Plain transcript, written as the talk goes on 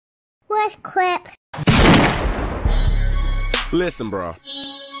Where's Clips? Listen, bro.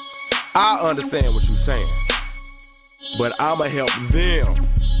 I understand what you're saying, but I'ma help them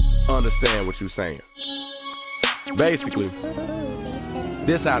understand what you're saying. Basically,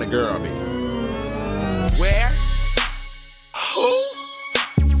 this how the girl be. Where? Who?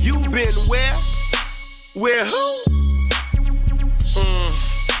 You been where? Where who?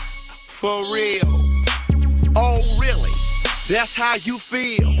 For real. Oh, really? That's how you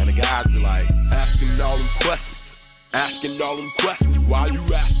feel? And the guys be like, asking all them questions. Asking all them questions. Why you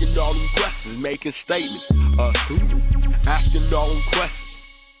asking all them questions? Making statements. Assuming. Asking all them questions.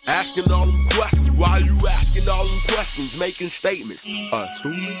 Asking all them questions. Why you asking all them questions? Making statements.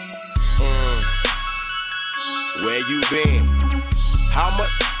 Assuming. Where you been? How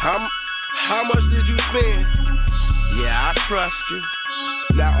much did you spend? Yeah, I trust you.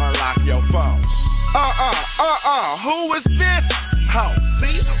 Now unlock your phone. Who is this? How?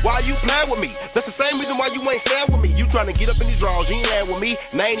 See? Why you playing with me? That's the same reason why you ain't staying with me. You trying to get up in these drawers, you ain't laying with me.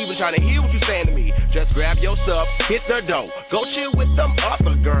 And I ain't even trying to hear what you saying to me. Just grab your stuff, hit the dough. Go chill with them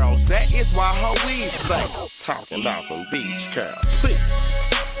other girls. That is why her weed say. Talking about some beach girl. Please.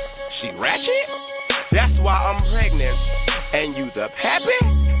 She ratchet? That's why I'm pregnant. And you the happy?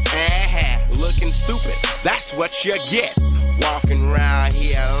 Looking stupid. That's what you get. Walking around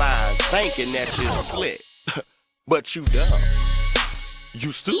here lying, thinking that you're slick. But you dumb.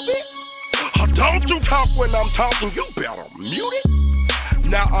 You stupid? Oh, don't you talk when I'm talking, you better mute it.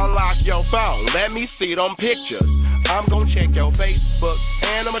 Now unlock your phone, let me see them pictures. I'm gonna check your Facebook,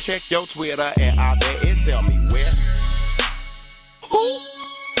 and I'ma check your Twitter, and I bet it tell me where. Who?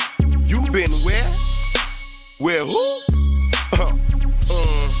 You been where? Where who?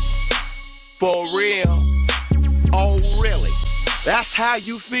 For real? Oh, really? That's how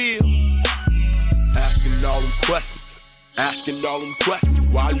you feel? Asking all them questions. Asking all them questions.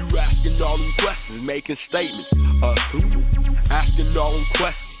 Why you asking all them questions? Making statements. Assuming. Asking all them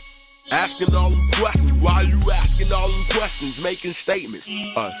questions. Asking all them questions. Why you asking all them questions? Making statements.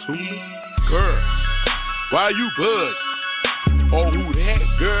 Assuming. Girl, why you bud? Oh, who that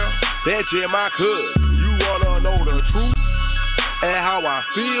girl? That just my cousin. You wanna know the truth? And how I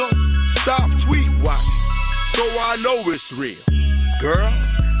feel? Stop tweet watching, so I know it's real. Girl,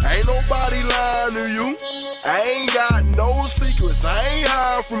 ain't nobody lying to you. I ain't got no secrets, I ain't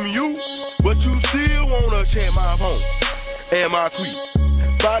hiding from you. But you still wanna check my phone and my tweet.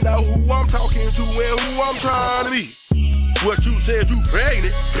 Find out who I'm talking to and who I'm trying to be. What you said you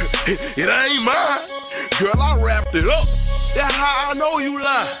pregnant, it ain't mine. Girl, I wrapped it up, that's how I know you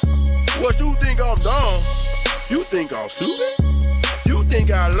lying. What you think I'm dumb? You think I'm stupid? You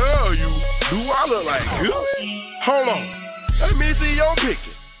think I love you? Do I look like you? Hold on. Let me see your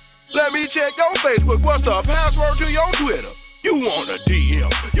picture. Let me check your Facebook. What's the password to your Twitter? You want a DM.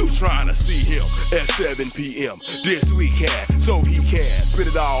 You trying to see him at 7 p.m. this weekend so he can spit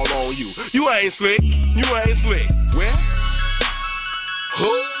it all on you. You ain't slick. You ain't slick. Where?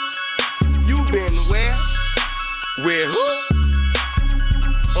 Who? You been where? Where who?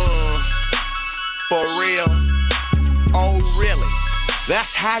 For real? Oh, really?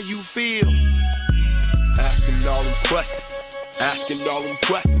 That's how you feel? Asking all them questions. Asking all them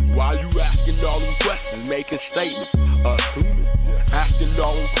questions. Why you asking all them questions? Making statements. Assuming. Asking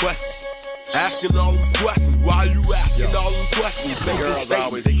all them questions. Asking all them questions. Why you asking all them questions? Making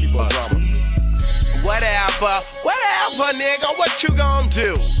statements. Whatever, nigga. What you gonna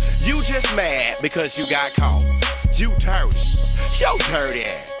do? You just mad because you got caught. You dirty. Yo dirty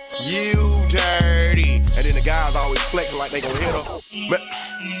ass. You dirty. And then the guys always flexing like they gonna hit her. Man,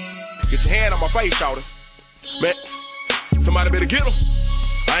 get your hand on my face, shawty. Man, somebody better get him.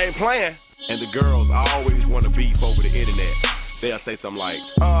 I ain't playing. And the girls always want to beef over the internet. They'll say something like,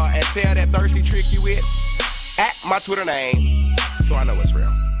 and tell that thirsty trick you with at my Twitter name, so I know it's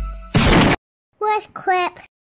real. Where's Clips?